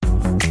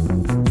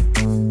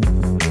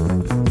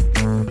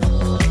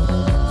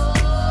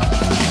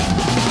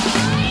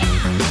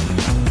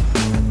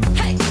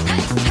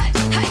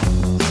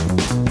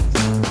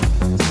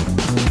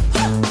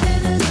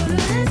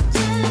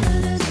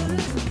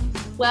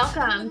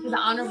Welcome to the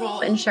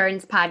Honorable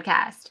Insurance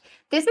Podcast.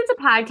 This is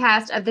a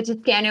podcast of the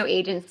Toscano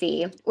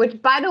Agency,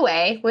 which, by the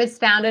way, was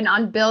founded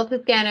on Bill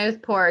Toscano's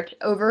porch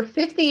over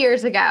 50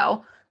 years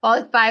ago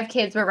while his 5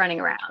 kids were running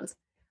around.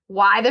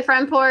 Why the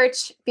front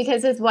porch?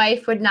 Because his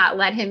wife would not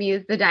let him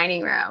use the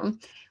dining room.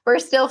 We're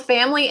still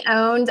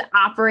family-owned,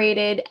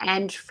 operated,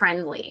 and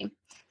friendly.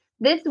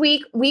 This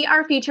week, we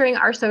are featuring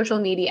our social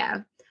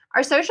media.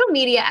 Our social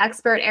media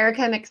expert,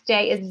 Erica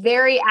McStay, is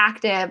very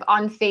active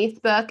on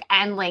Facebook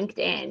and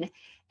LinkedIn.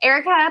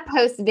 Erica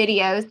posts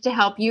videos to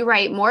help you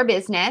write more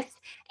business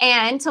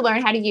and to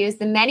learn how to use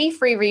the many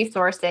free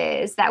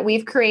resources that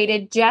we've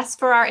created just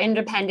for our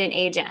independent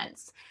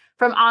agents.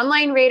 From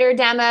online rater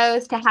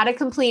demos to how to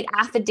complete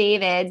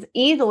affidavits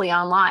easily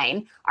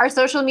online, our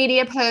social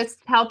media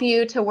posts help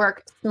you to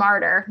work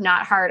smarter,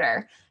 not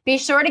harder. Be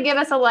sure to give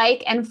us a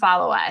like and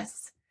follow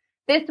us.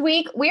 This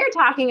week, we are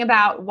talking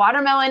about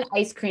watermelon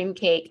ice cream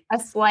cake, a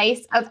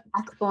slice of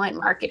excellent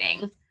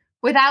marketing.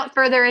 Without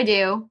further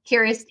ado,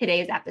 here is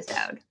today's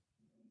episode.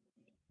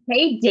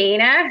 Hey,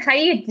 Dana, how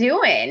you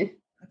doing?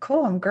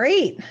 Cool, I'm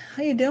great.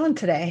 How you doing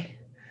today?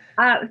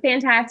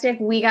 Fantastic.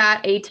 We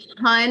got a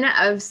ton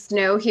of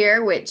snow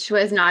here, which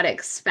was not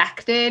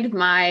expected.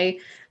 My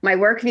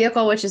work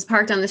vehicle, which is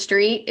parked on the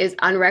street, is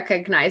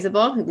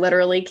unrecognizable.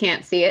 Literally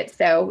can't see it.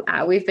 So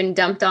we've been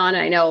dumped on.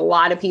 I know a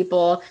lot of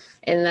people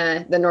in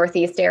the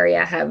Northeast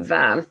area have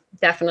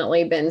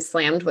definitely been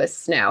slammed with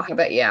snow. How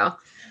about you?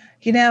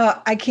 You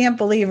know, I can't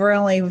believe we're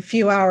only a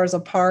few hours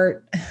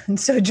apart and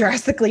so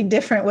drastically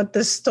different with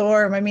the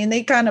storm. I mean,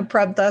 they kind of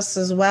prepped us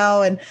as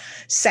well. And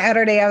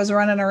Saturday, I was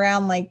running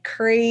around like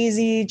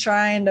crazy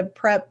trying to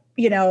prep,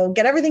 get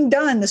everything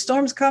done. The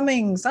storm's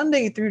coming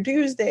Sunday through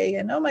Tuesday.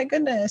 And oh my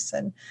goodness.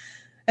 And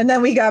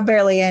then we got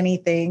barely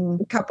anything,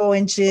 a couple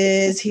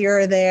inches here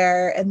or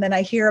there. And then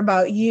I hear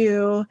about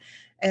you.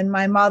 And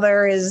my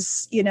mother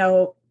is,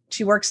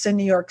 she works in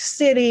New York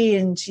City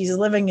and she's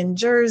living in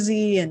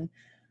Jersey and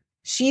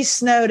she's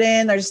snowed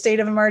in. There's a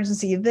state of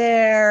emergency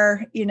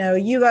there.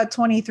 You got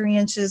 23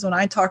 inches when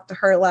I talked to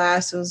her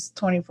last. It was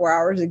 24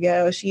 hours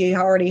ago. She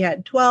already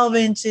had 12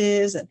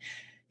 inches. And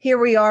here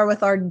we are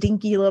with our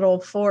dinky little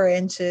 4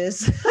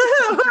 inches. So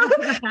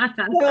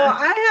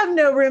I have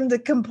no room to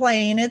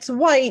complain. It's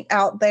white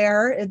out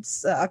there.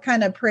 It's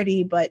kind of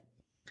pretty, but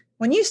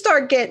when you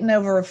start getting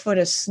over a foot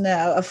of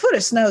snow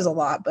is a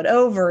lot, but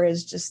over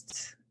is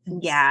just...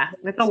 Yeah,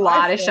 it's a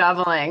lot of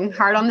shoveling.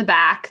 Hard on the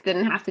back.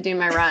 Didn't have to do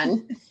my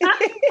run.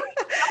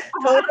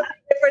 Totally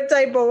different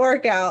type of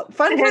workout.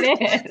 Fun for the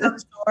kids, I'm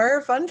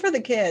sure. Fun for the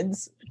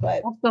kids.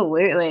 But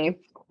absolutely.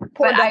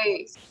 Poor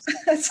dogs.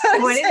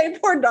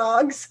 Poor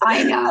dogs.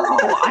 I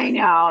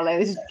know.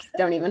 They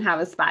don't even have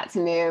a spot to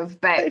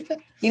move. But,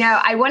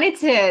 I wanted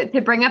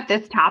to bring up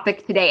this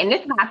topic today. And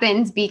this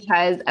happens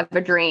because of a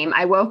dream.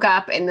 I woke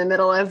up in the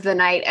middle of the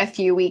night a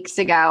few weeks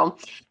ago,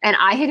 and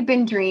I had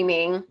been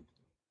dreaming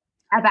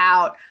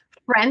about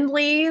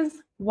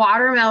Friendly's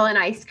watermelon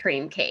ice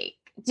cream cake.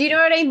 Do you know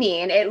what I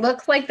mean? It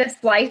looks like the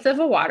slice of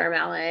a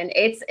watermelon.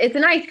 It's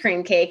an ice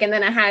cream cake, and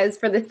then it has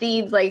for the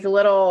seeds like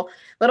little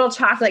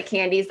chocolate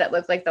candies that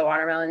look like the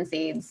watermelon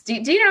seeds. Do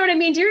you know what I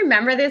mean? Do you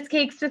remember this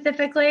cake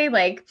specifically?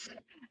 Like,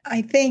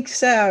 I think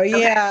so.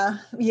 Yeah.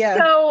 Okay. Yeah.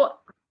 So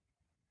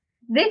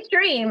this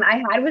dream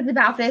I had was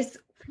about this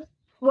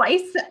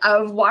slice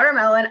of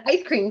watermelon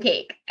ice cream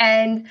cake,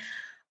 and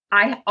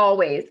I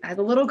always, as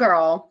a little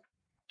girl,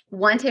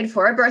 wanted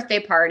for a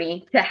birthday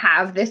party to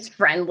have this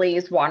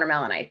Friendly's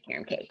watermelon ice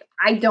cream cake.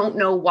 I don't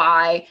know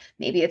why.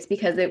 Maybe it's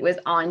because it was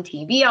on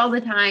TV all the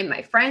time.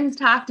 My friends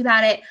talked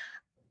about it.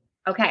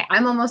 Okay,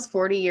 I'm almost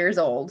 40 years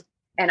old,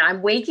 and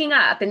I'm waking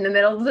up in the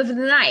middle of the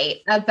night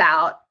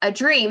about a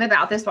dream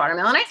about this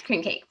watermelon ice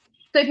cream cake.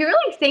 So if you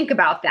really think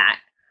about that,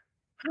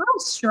 how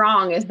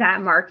strong is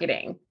that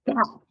marketing? Yeah,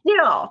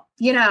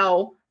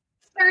 still,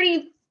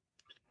 30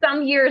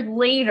 some years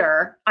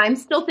later, I'm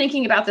still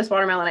thinking about this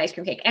watermelon ice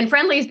cream cake. And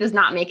Friendly's does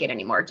not make it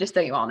anymore, just so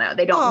you all know.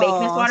 They don't make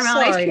this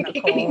watermelon ice cream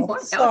cake anymore.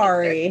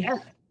 Sorry.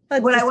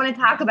 What I want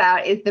to talk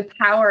about is the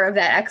power of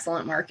that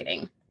excellent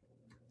marketing.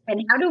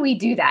 And how do we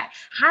do that?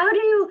 How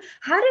do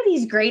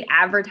these great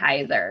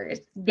advertisers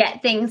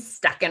get things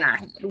stuck in our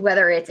head?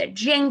 Whether it's a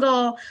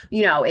jingle,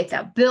 it's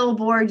a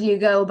billboard you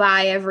go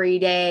by every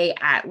day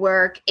at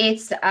work.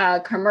 It's a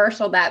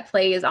commercial that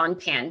plays on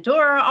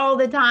Pandora all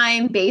the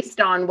time based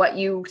on what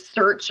you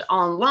search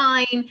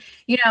online.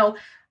 How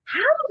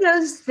do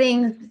those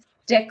things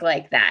stick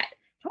like that?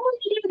 How do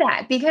we do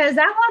that? Because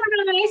that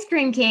watermelon ice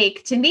cream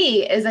cake, to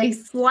me, is a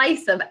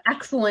slice of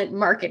excellent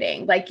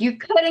marketing. Like, you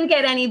couldn't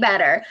get any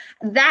better.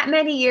 That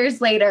many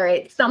years later,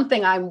 it's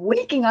something I'm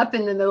waking up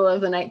in the middle of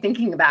the night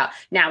thinking about.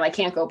 Now, I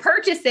can't go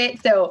purchase it.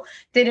 So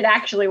did it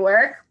actually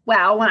work?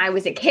 Well, when I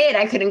was a kid,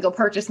 I couldn't go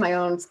purchase my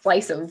own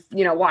slice of,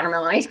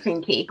 watermelon ice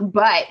cream cake,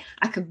 but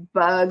I could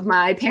bug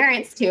my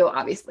parents to.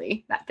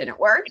 Obviously, that didn't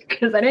work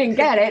because I didn't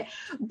get it.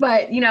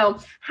 But,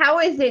 how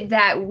is it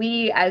that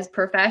we as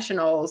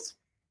professionals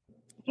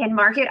can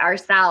market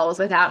ourselves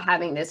without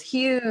having this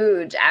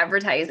huge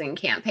advertising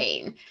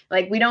campaign?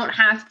 Like, we don't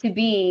have to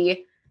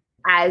be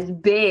as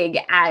big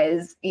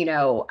as,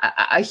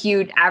 a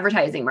huge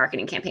advertising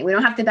marketing campaign. We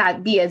don't have to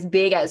be as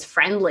big as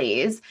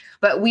Friendly's,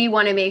 but we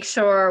want to make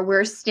sure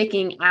we're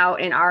sticking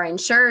out in our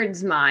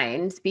insured's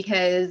minds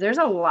because there's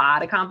a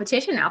lot of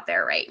competition out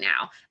there right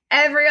now.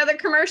 Every other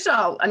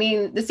commercial,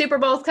 the Super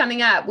Bowl's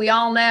coming up. We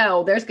all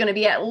know there's going to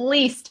be at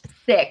least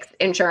 6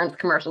 insurance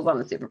commercials on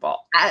the Super Bowl,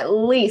 at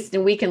least,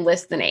 and we can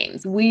list the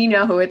names. We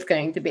know who it's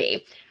going to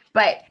be.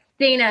 But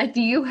Dana,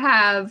 do you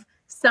have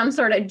some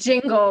sort of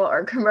jingle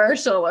or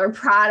commercial or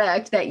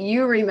product that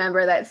you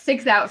remember that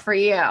sticks out for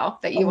you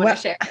that you want to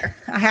share?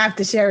 I have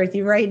to share with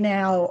you right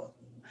now.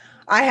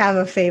 I have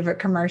a favorite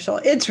commercial.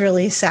 It's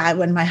really sad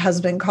when my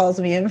husband calls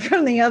me in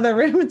from the other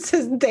room and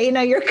says,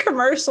 Dana, your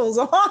commercial's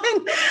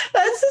on.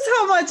 This is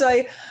how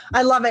much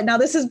I love it. Now,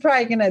 this is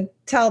probably going to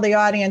tell the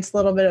audience a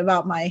little bit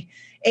about my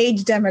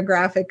age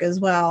demographic as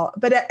well.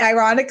 But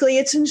ironically,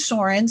 it's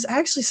insurance.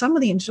 Actually, some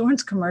of the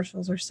insurance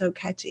commercials are so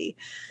catchy.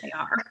 They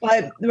are.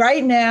 But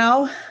right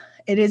now,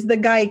 it is the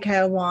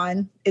Geico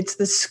one. It's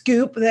the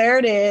scoop. There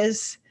it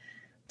is.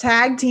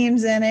 Tag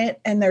teams in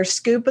it, and they're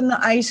scooping the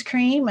ice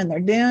cream and they're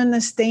doing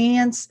this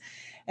dance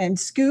and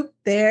scoop.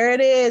 There it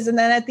is. And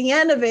then at the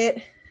end of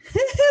it,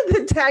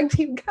 the tag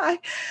team guy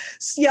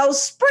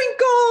yells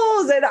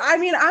sprinkles. And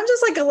I'm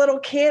just like a little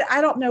kid. I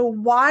don't know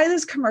why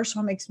this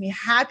commercial makes me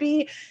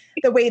happy.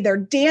 The way they're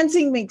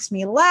dancing makes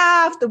me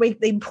laugh. The way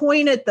they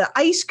point at the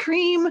ice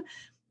cream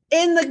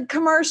in the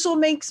commercial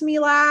makes me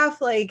laugh.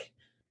 Like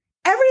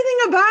everything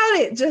about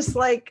it just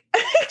like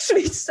makes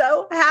me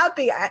so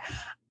happy.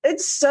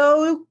 It's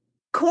so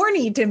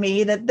corny to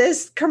me that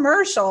this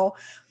commercial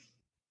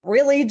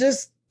really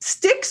just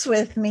sticks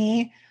with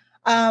me.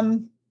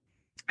 And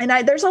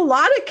there's a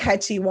lot of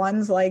catchy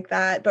ones like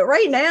that, but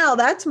right now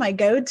that's my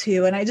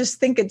go-to. And I just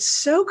think it's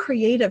so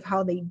creative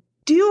how they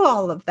do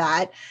all of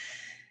that.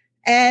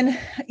 And,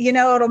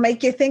 it'll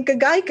make you think of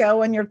Geico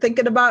when you're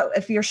thinking about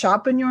if you're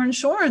shopping your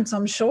insurance,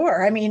 I'm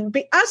sure.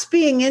 Us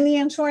being in the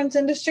insurance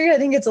industry, I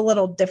think it's a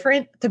little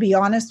different, to be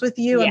honest with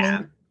you.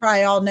 Yeah.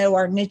 Probably all know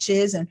our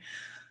niches and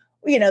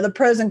the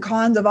pros and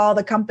cons of all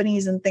the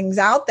companies and things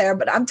out there.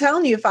 But I'm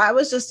telling you, if I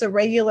was just a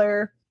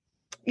regular,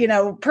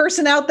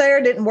 person out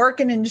there, didn't work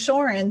in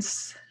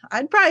insurance,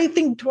 I'd probably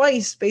think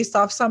twice based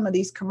off some of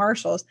these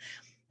commercials.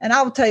 And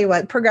I'll tell you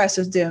what,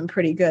 Progressive's doing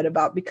pretty good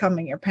about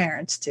becoming your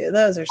parents too.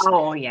 Those are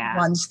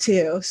ones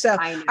too. So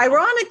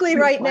ironically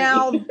right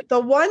now, the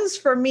ones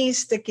for me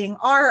sticking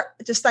are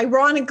just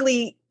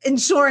ironically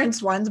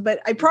insurance ones, but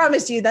I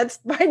promise you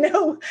I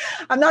know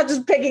I'm not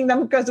just picking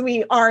them because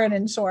we are in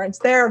insurance.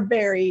 They're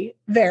very,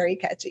 very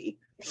catchy.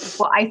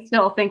 Well, I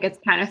still think it's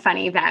kind of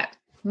funny that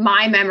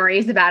my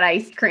memories about an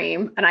ice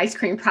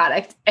cream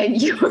product,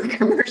 and your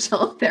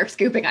commercial, they're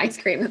scooping ice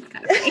cream. That's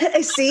kind of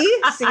funny. See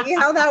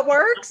how that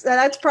works?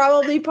 That's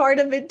probably part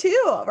of it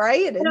too,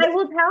 right? And I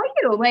will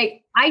tell you,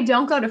 I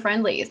don't go to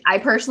Friendly's. I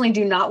personally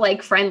do not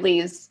like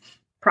Friendly's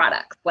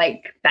products.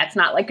 That's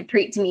not like a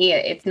treat to me.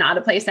 It's not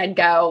a place I'd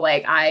go.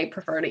 I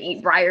prefer to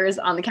eat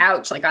Breyers on the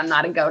couch. I'm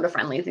not a go to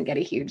Friendly's and get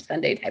a huge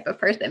sundae type of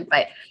person.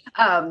 But,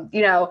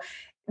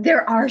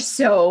 there are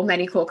so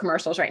many cool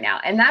commercials right now.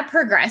 And that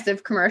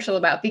Progressive commercial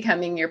about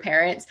becoming your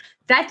parents,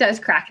 that does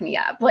crack me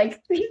up.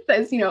 He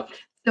says,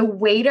 the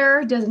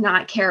waiter does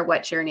not care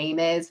what your name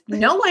is.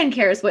 No one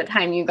cares what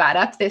time you got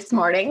up this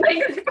morning.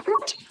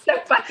 It's so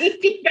funny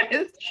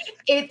because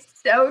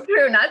it's so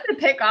true. Not to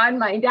pick on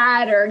my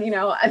dad or,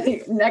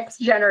 the next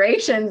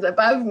generations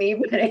above me,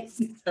 but it's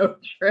so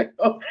true.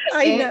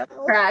 I know. It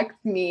cracks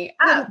me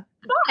up.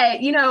 But,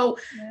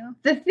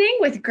 the thing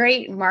with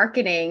great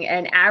marketing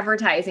and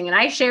advertising, and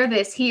I share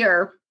this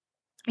here,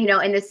 in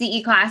the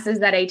CE classes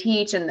that I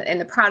teach and in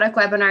the product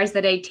webinars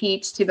that I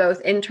teach to both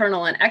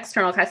internal and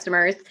external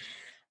customers,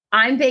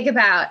 I'm big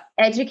about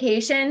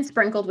education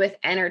sprinkled with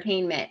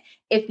entertainment.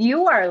 If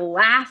you are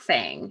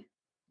laughing,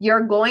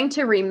 you're going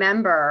to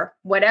remember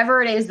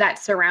whatever it is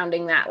that's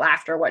surrounding that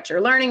laughter, what you're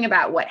learning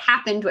about, what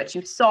happened, what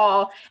you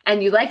saw,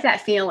 and you like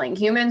that feeling.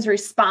 Humans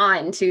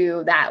respond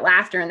to that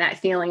laughter and that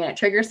feeling, and it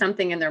triggers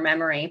something in their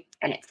memory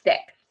and it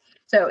sticks.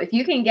 So if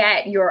you can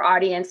get your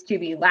audience to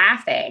be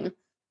laughing,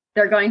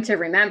 they're going to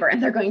remember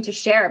and they're going to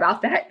share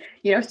about that,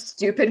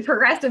 stupid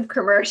Progressive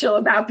commercial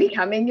about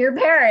becoming your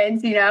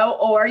parents,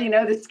 or,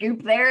 the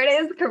scoop, there it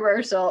is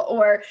commercial,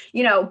 or,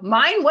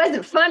 mine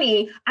wasn't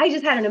funny. I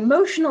just had an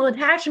emotional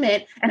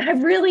attachment and I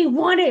really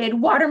wanted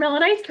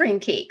watermelon ice cream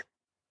cake.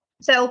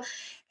 So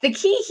the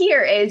key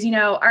here is,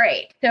 all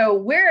right, so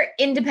we're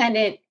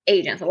independent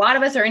agents. A lot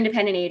of us are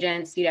independent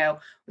agents.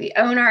 We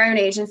own our own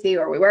agency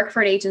or we work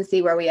for an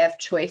agency where we have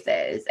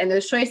choices, and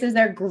those choices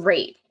are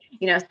great.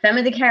 Some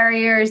of the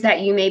carriers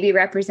that you may be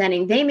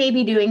representing, they may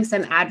be doing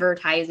some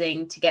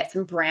advertising to get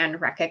some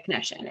brand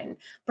recognition. And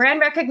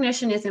brand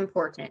recognition is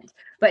important,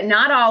 but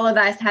not all of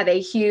us have a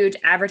huge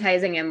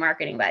advertising and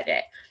marketing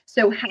budget.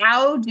 So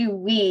how do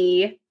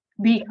we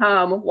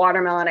become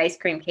watermelon ice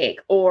cream cake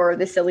or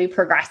the silly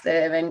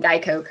Progressive and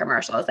Geico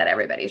commercials that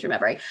everybody's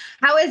remembering?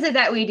 How is it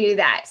that we do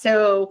that?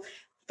 So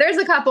there's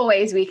a couple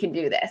ways we can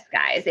do this,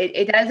 guys.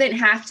 It doesn't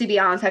have to be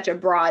on such a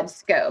broad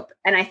scope.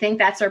 And I think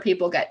that's where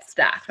people get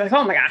stuck. Like,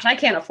 oh my gosh, I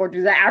can't afford to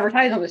do that.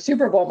 Advertise on the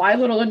Super Bowl, my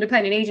little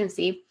independent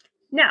agency.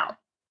 No.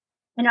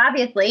 And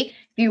obviously,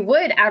 if you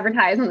would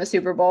advertise on the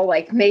Super Bowl,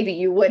 like maybe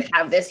you would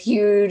have this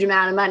huge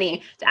amount of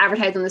money to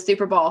advertise on the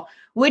Super Bowl.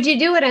 Would you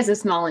do it as a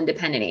small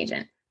independent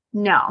agent?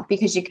 No,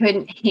 because you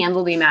couldn't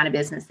handle the amount of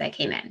business that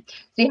came in.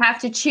 So you have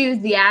to choose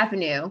the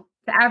avenue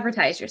to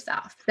advertise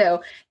yourself.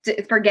 So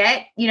to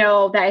forget,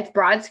 that it's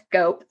broad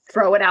scope,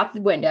 throw it out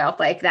the window.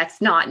 Like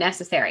that's not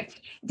necessary.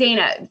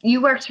 Dana,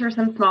 you worked for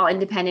some small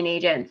independent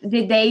agents.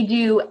 Did they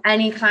do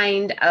any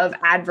kind of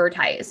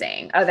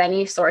advertising of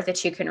any sort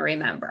that you can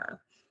remember?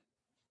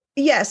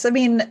 Yes. I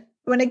mean,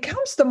 when it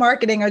comes to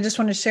marketing, I just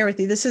want to share with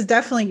you, this is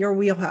definitely your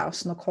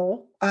wheelhouse,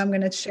 Nicole. I'm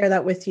going to share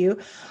that with you.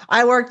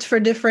 I worked for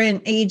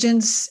different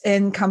agents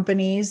and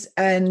companies,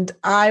 and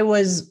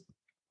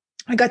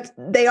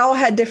they all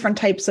had different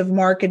types of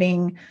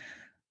marketing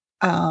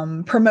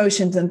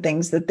promotions and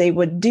things that they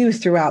would do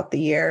throughout the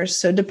years.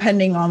 So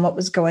depending on what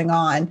was going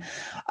on.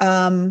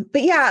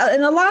 But yeah,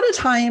 and a lot of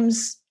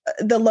times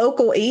the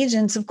local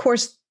agents, of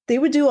course, they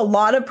would do a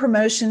lot of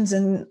promotions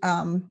and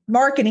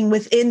marketing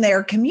within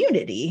their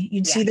community.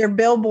 You'd see their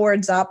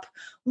billboards up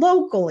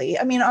locally.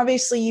 I mean,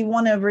 obviously you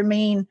want to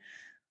remain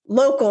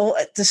local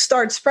to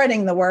start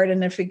spreading the word.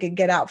 And if it could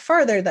get out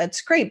further,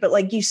 that's great. But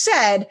like you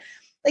said,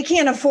 they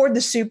can't afford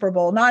the Super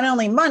Bowl, not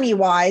only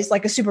money-wise,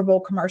 like a Super Bowl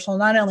commercial,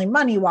 not only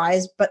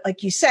money-wise, but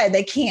like you said,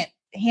 they can't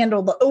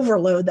handle the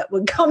overload that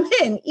would come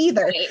in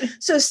either. Right.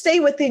 So stay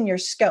within your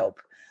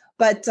scope.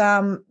 But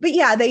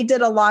yeah, they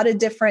did a lot of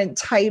different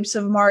types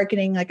of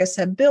marketing. Like I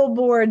said,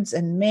 billboards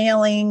and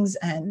mailings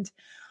and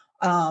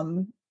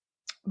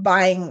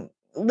buying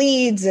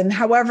leads and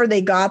however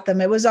they got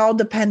them. It was all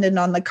dependent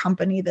on the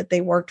company that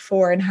they worked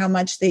for and how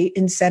much the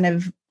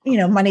incentive,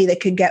 money they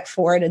could get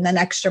for it. And then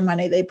extra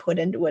money they put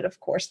into it, of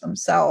course,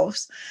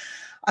 themselves.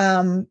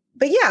 But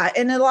yeah,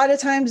 and a lot of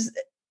times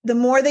the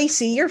more they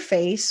see your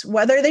face,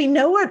 whether they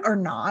know it or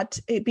not,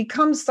 it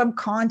becomes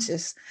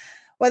subconscious.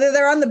 Whether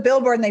they're on the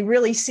billboard and they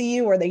really see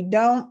you or they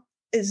don't,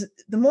 is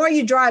the more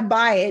you drive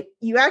by it,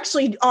 you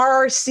actually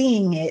are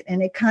seeing it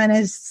and it kind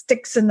of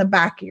sticks in the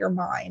back of your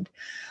mind.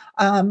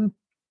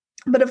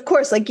 But of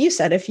course, like you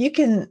said, if you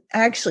can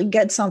actually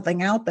get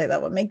something out there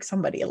that would make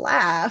somebody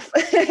laugh,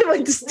 it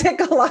would stick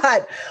a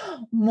lot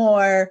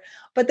more.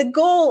 But the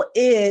goal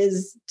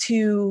is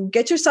to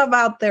get yourself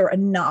out there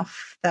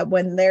enough that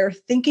when they're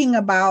thinking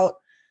about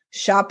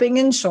shopping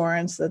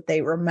insurance, that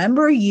they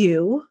remember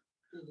you,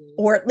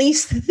 or at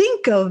least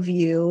think of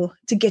you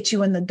to get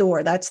you in the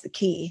door. That's the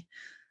key.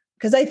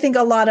 Because I think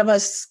a lot of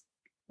us,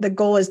 the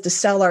goal is to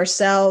sell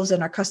ourselves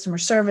and our customer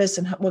service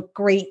and what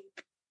great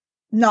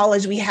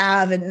knowledge we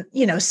have and,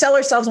 sell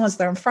ourselves once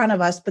they're in front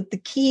of us. But the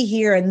key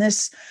here in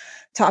this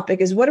topic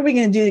is, what are we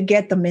going to do to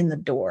get them in the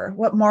door?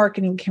 What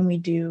marketing can we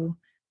do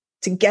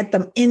to get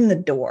them in the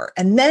door?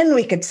 And then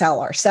we could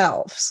sell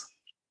ourselves.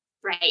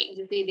 Right.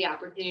 Just need the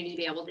opportunity to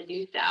be able to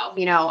do so.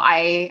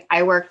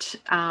 I worked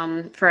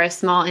for a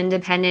small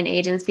independent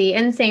agency,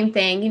 and same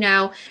thing,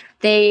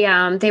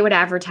 they would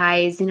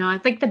advertise,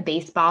 at like the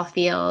baseball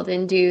field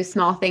and do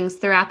small things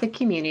throughout the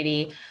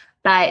community.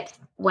 But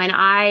when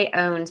I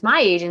owned my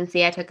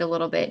agency, I took a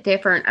little bit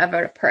different of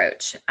an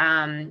approach.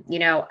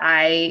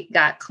 I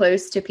got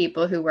close to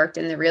people who worked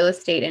in the real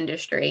estate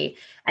industry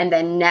and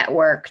then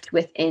networked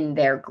within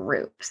their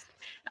groups.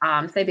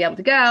 So they'd be able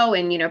to go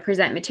and,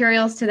 present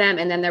materials to them.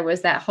 And then there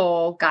was that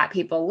whole got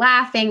people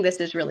laughing. This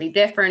is really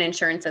different.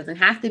 Insurance doesn't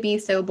have to be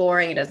so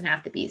boring. It doesn't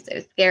have to be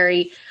so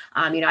scary.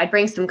 I'd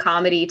bring some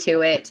comedy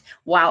to it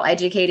while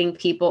educating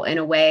people in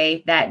a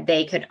way that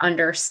they could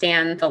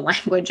understand the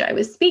language I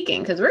was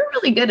speaking. Because we're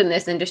really good in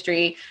this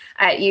industry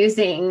at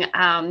using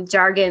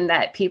jargon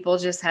that people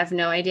just have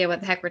no idea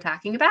what the heck we're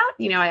talking about.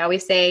 I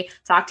always say,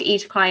 talk to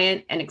each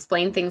client and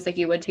explain things like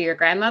you would to your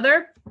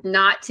grandmother,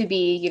 not to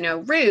be,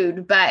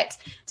 rude, but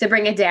to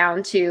bring it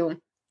down to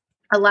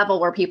a level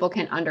where people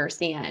can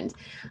understand.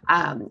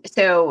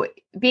 So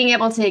being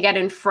able to get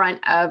in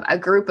front of a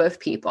group of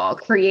people,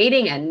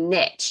 creating a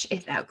niche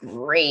is a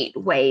great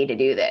way to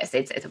do this.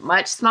 It's a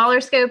much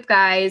smaller scope,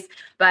 guys,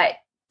 but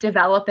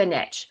develop a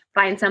niche.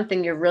 Find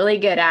something you're really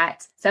good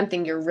at,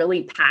 something you're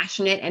really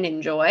passionate and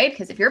enjoy.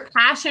 Because if you're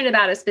passionate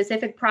about a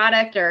specific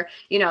product or,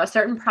 a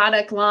certain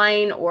product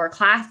line or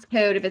class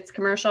code, if it's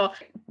commercial,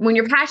 when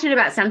you're passionate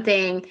about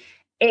something,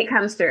 it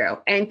comes through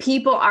and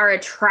people are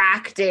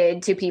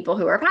attracted to people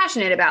who are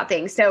passionate about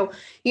things. So,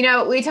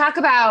 we talk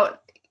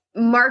about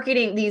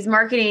marketing, these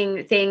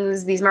marketing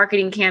things, these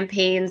marketing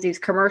campaigns, these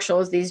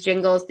commercials, these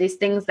jingles, these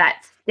things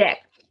that stick.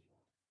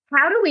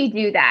 How do we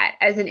do that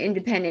as an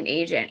independent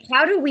agent?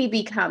 How do we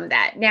become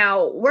that?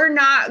 Now, we're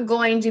not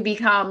going to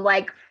become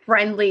like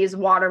Friendly's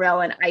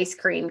watermelon ice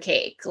cream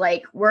cake.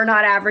 Like, we're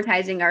not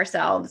advertising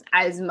ourselves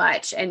as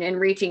much and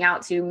reaching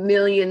out to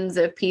millions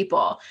of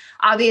people.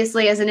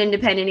 Obviously, as an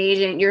independent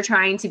agent, you're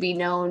trying to be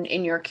known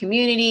in your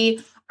community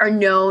or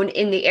known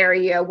in the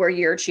area where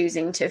you're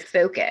choosing to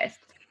focus.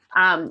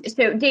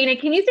 So Dana,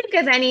 can you think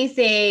of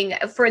anything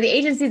for the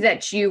agencies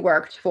that you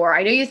worked for?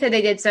 I know you said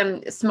they did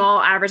some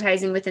small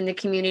advertising within the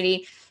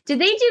community. Did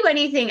they do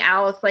anything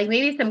else, like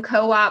maybe some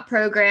co-op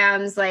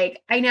programs?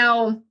 Like I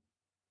know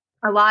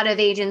a lot of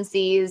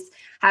agencies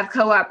have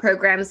co-op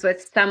programs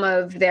with some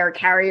of their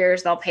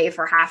carriers. They'll pay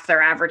for half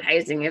their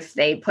advertising if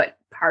they put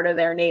part of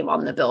their name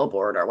on the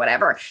billboard or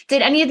whatever.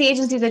 Did any of the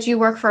agencies that you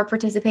work for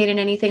participate in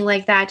anything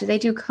like that? Do they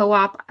do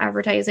co-op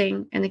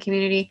advertising in the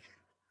community?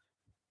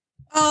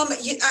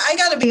 I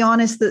got to be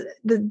honest,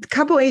 the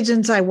couple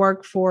agents I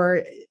work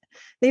for,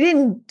 they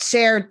didn't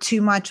share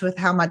too much with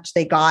how much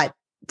they got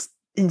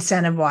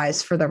incentive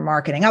wise for their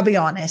marketing. I'll be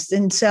honest.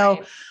 And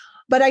so,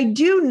 but I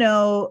do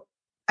know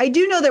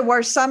there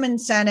were some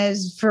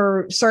incentives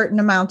for certain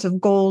amounts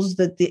of goals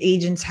that the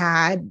agents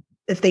had.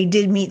 If they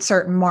did meet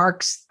certain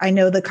marks, I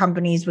know the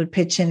companies would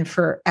pitch in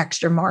for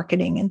extra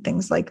marketing and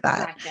things like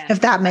that,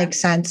 if that makes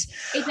sense.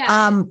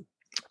 Exactly.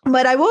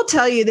 But I will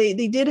tell you,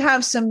 they did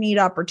have some neat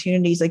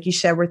opportunities, like you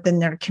said, within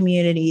their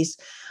communities.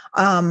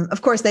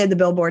 Of course, they had the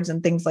billboards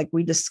and things like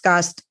we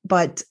discussed,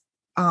 but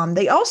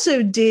they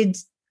also did,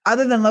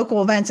 other than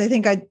local events, I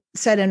think I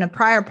said in a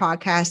prior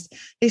podcast,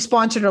 they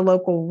sponsored a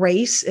local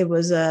race. It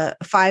was a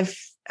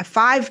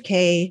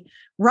 5K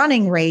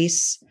running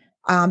race,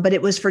 but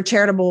it was for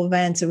charitable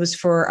events. It was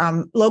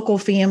for local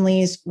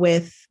families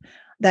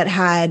that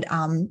had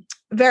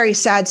very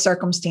sad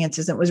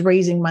circumstances. It was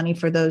raising money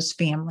for those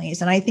families.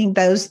 And I think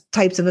those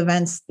types of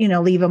events,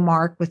 leave a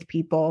mark with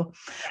people.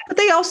 But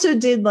they also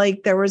did,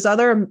 like, there was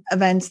other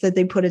events that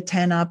they put a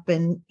tent up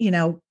and,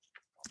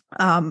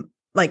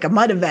 like a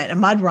mud event, a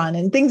mud run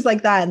and things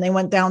like that. And they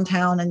went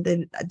downtown and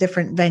did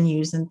different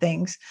venues and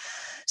things.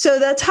 So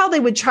that's how they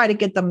would try to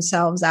get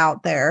themselves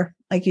out there,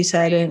 like you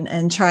said,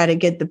 and try to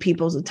get the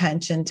people's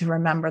attention to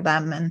remember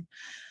them.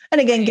 And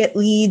again, get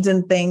leads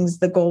and things.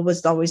 The goal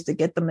was always to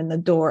get them in the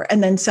door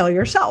and then sell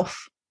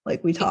yourself,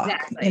 like we talk,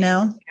 Exactly.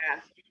 Yeah.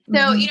 So,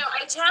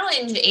 I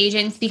challenge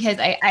agents because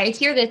I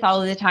hear this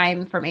all the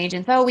time from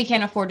agents. Oh, we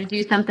can't afford to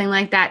do something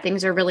like that.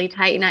 Things are really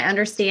tight. And I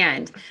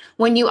understand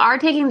when you are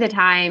taking the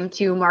time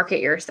to market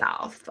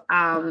yourself,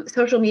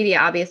 social media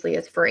obviously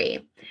is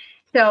free.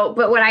 So,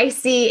 but when I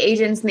see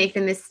agents make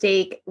the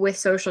mistake with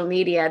social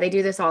media, they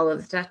do this all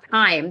of the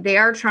time. They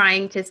are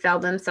trying to sell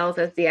themselves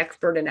as the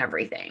expert in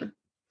everything.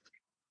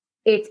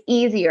 It's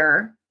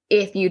easier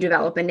if you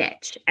develop a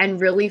niche and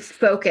really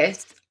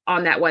focus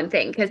on that one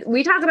thing. Because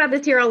we talk about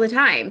this here all the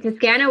time.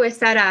 Toscano is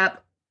set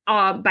up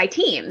by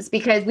teams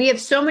because we have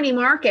so many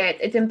markets.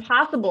 It's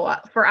impossible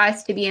for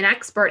us to be an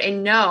expert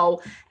and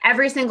know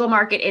every single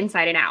market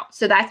inside and out.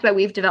 So that's why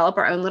we've developed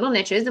our own little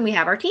niches and we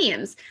have our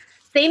teams.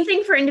 Same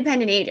thing for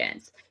independent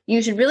agents.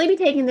 You should really be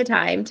taking the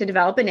time to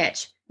develop a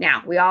niche.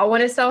 Now, we all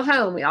want to sell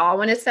home. We all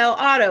want to sell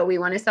auto. We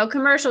want to sell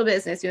commercial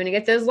business. We want to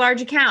get those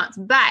large accounts.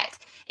 But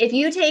if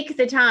you take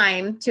the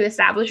time to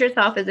establish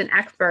yourself as an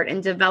expert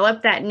and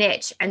develop that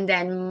niche and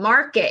then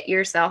market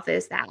yourself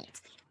as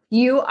that,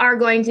 you are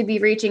going to be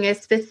reaching a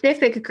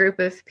specific group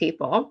of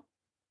people.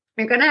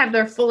 You're going to have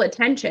their full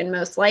attention,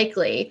 most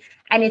likely,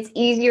 and it's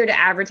easier to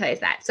advertise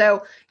that.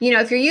 So,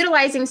 if you're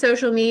utilizing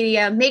social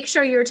media, make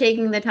sure you're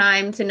taking the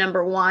time to,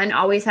 number one,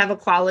 always have a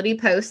quality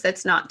post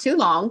that's not too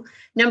long.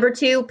 Number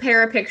two,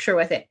 pair a picture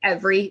with it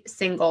every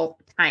single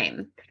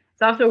time.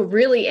 It's also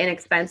really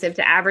inexpensive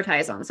to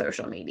advertise on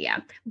social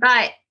media.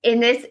 But in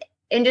this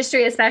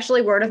industry,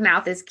 especially, word of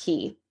mouth is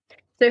key.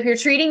 So if you're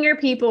treating your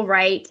people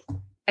right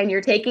and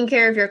you're taking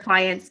care of your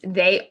clients,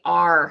 they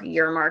are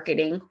your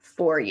marketing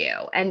for you.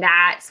 And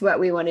that's what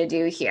we want to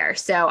do here.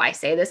 So I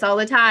say this all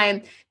the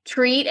time,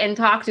 treat and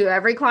talk to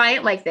every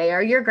client like they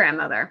are your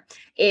grandmother.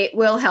 It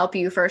will help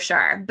you for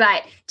sure.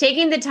 But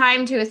taking the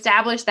time to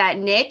establish that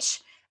niche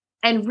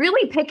and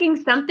really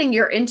picking something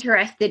you're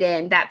interested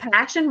in, that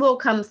passion will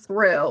come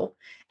through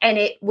and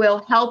it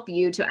will help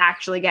you to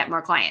actually get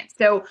more clients.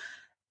 So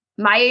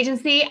my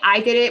agency,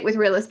 I did it with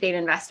real estate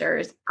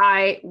investors.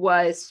 I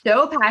was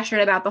so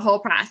passionate about the whole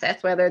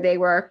process, whether they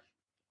were,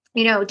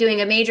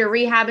 doing a major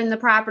rehab in the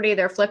property,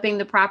 they're flipping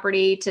the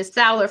property to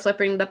sell or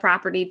flipping the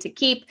property to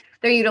keep.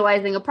 They're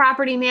utilizing a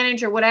property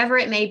manager, whatever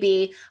it may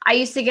be. I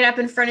used to get up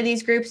in front of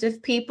these groups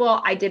of people.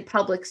 I did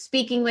public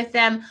speaking with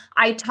them.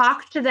 I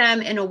talked to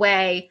them in a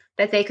way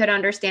that they could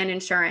understand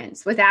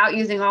insurance without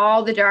using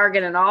all the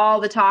jargon and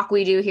all the talk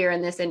we do here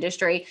in this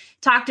industry.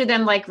 Talk to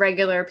them like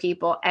regular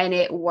people, and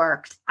it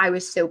worked. I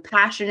was so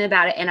passionate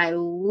about it, and I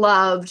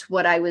loved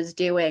what I was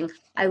doing.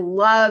 I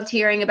loved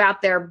hearing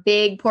about their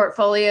big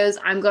portfolios.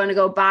 I'm going to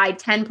go buy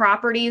 10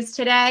 properties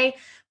today.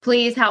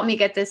 Please help me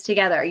get this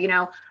together.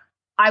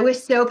 I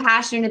was so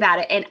passionate about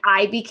it, and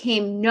I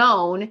became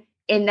known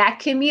in that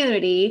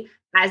community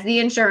as the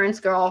insurance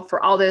girl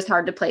for all those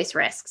hard to place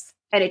risks.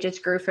 And it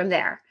just grew from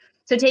there.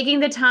 So taking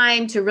the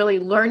time to really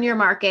learn your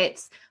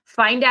markets,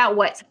 find out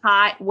what's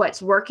hot,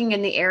 what's working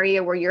in the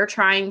area where you're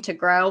trying to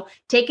grow,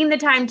 taking the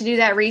time to do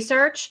that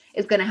research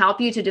is going to help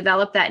you to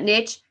develop that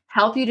niche,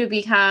 help you to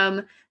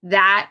become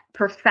that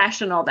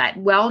professional, that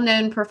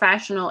well-known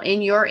professional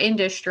in your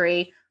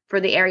industry for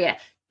the area.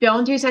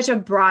 Don't do such a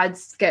broad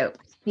scope.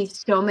 see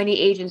so many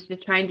agents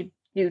just trying to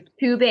do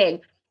too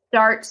big.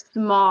 Start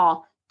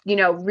small,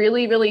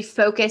 really, really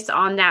focus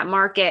on that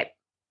market,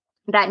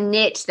 that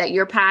niche that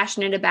you're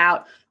passionate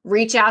about.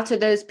 Reach out to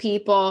those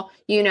people,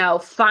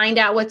 find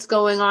out what's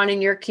going on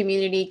in your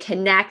community,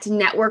 connect.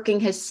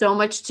 Networking has so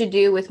much to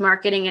do with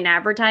marketing and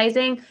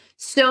advertising.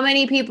 So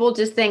many people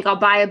just think I'll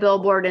buy a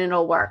billboard and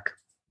it'll work.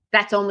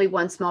 That's only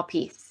one small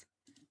piece.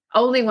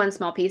 Only one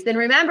small piece. And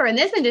remember, in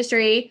this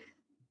industry,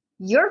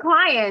 your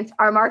clients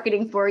are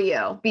marketing for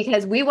you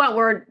because we want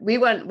word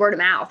of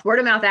mouth. Word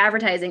of mouth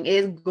advertising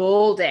is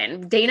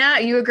golden. Dana,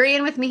 are you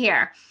agreeing with me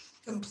here?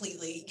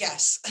 Completely.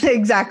 Yes.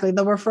 Exactly.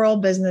 The referral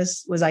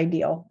business was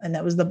ideal. And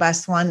that was the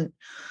best one.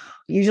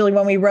 Usually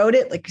when we wrote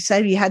it, like you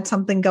said, you had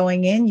something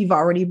going in, you've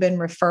already been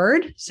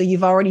referred. So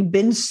you've already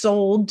been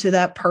sold to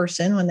that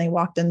person when they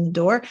walked in the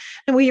door.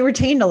 And we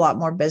retained a lot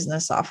more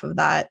business off of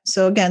that.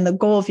 So again, the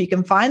goal, if you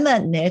can find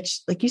that niche,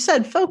 like you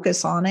said,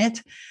 focus on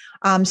it,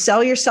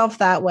 sell yourself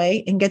that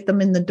way and get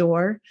them in the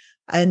door,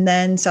 and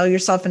then sell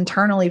yourself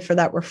internally for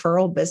that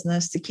referral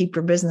business to keep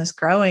your business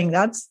growing.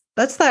 That's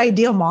the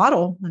ideal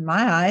model in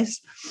my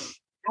eyes.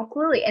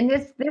 Absolutely. And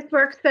this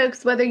works,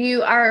 folks, whether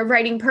you are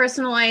writing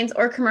personal lines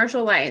or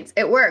commercial lines,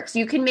 it works.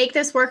 You can make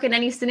this work in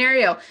any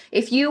scenario.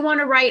 If you want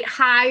to write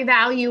high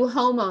value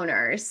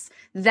homeowners,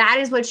 that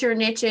is what your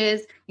niche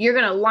is. You're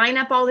going to line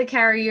up all the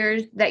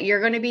carriers that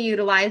you're going to be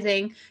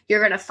utilizing.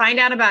 You're going to find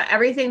out about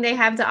everything they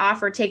have to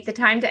offer, take the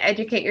time to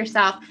educate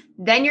yourself.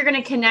 Then you're going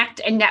to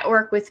connect and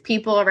network with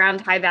people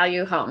around high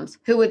value homes.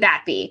 Who would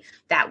that be?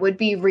 That would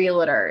be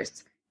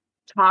realtors.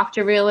 Talk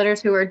to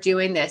realtors who are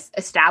doing this,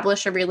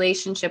 establish a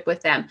relationship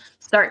with them,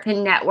 start to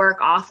network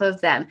off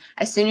of them.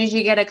 As soon as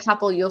you get a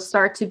couple, you'll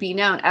start to be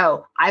known.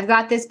 Oh, I've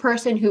got this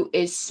person who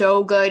is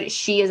so good.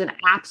 She is an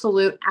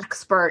absolute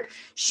expert.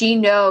 She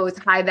knows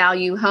high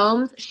value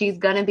homes. She's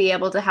going to be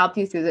able to help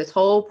you through this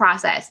whole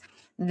process.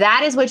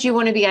 That is what you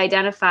want to be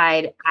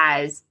identified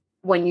as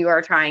when you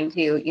are trying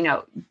to,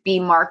 be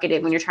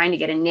marketed, when you're trying to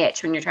get a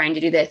niche, when you're trying to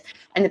do this,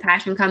 and the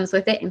passion comes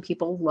with it and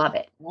people love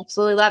it,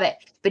 absolutely love it.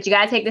 But you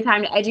got to take the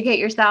time to educate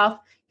yourself.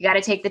 You got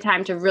to take the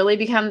time to really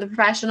become the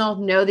professional,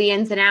 know the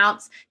ins and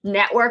outs,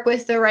 network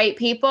with the right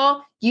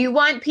people. You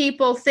want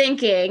people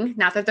thinking,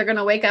 not that they're going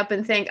to wake up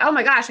and think, oh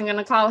my gosh, I'm going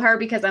to call her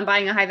because I'm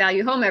buying a high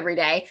value home every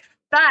day.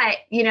 But,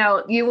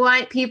 you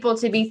want people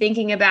to be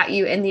thinking about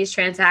you in these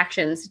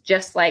transactions,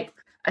 just like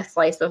a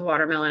slice of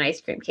watermelon ice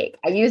cream cake.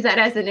 I use that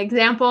as an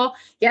example.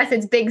 Yes,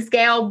 it's big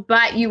scale,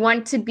 but you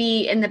want to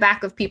be in the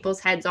back of people's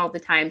heads all the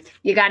time.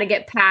 You got to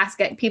get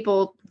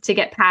people to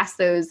get past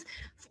those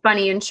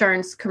funny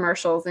insurance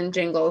commercials and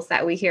jingles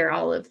that we hear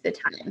all of the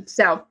time.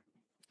 So,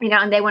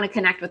 and they want to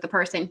connect with the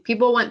person.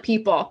 People want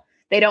people.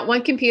 They don't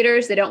want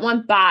computers. They don't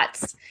want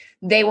bots.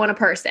 They want a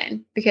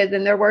person, because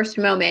in their worst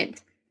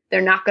moment, they're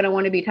not going to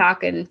want to be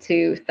talking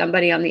to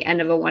somebody on the end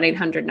of a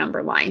 1-800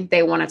 number line.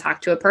 They want to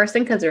talk to a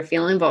person because they're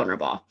feeling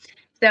vulnerable.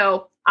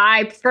 So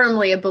I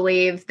firmly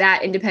believe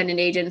that independent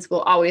agents will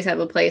always have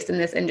a place in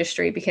this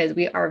industry because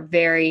we are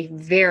very,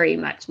 very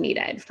much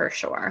needed, for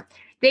sure.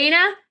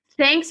 Dana,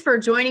 thanks for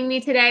joining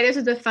me today. This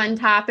was a fun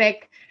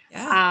topic.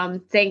 Yeah.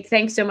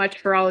 Thanks so much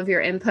for all of your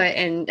input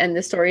and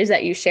the stories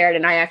that you shared.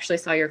 And I actually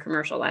saw your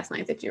commercial last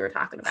night that you were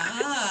talking about.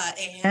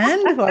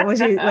 And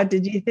what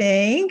did you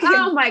think?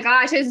 Oh my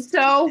gosh, it's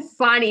so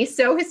funny,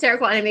 so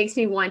hysterical, and it makes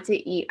me want to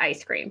eat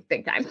ice cream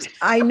big time.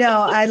 I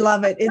know, I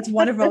love it. It's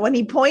wonderful. When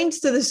he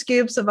points to the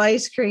scoops of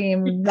ice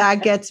cream,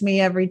 that gets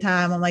me every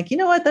time. I'm like, you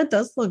know what? That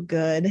does look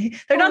good.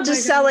 They're not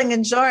just selling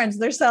insurance;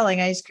 they're selling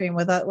ice cream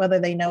whether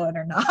they know it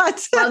or not.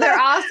 Well,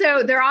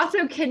 they're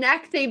also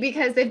connecting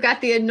because they've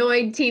got the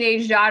annoyed teenage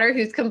daughter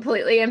who's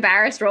completely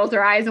embarrassed, rolls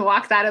her eyes and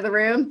walks out of the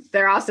room.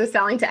 They're also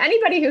selling to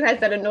anybody who has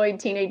that annoyed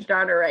teenage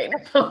daughter right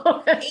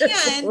now.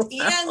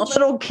 and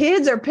little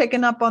kids are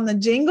picking up on the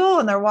jingle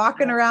and they're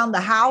walking around the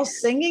house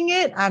singing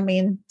it. I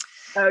mean,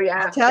 oh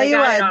yeah, I'll tell you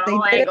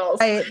what,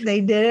 they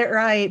did it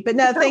right. But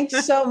no,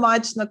 thanks so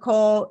much,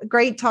 Nicole.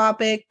 Great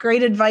topic,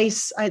 great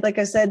advice. Like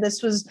I said,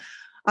 this was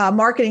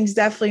marketing is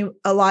definitely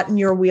a lot in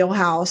your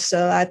wheelhouse.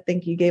 So I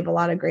think you gave a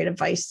lot of great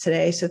advice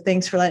today. So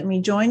thanks for letting me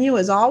join you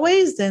as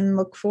always, and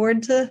look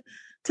forward to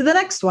the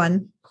next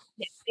one.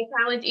 Yes, I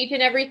challenge each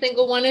and every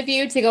single one of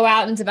you to go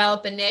out and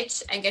develop a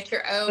niche and get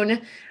your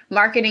own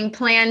marketing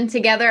plan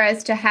together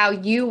as to how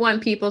you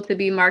want people to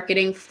be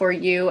marketing for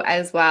you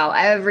as well.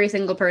 Every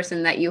single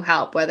person that you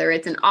help, whether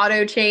it's an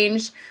auto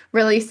change,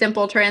 really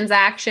simple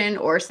transaction,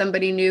 or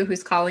somebody new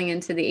who's calling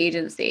into the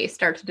agency,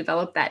 start to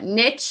develop that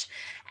niche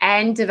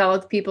and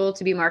develop people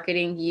to be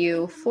marketing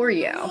you for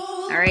you.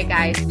 All right,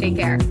 guys, take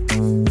care.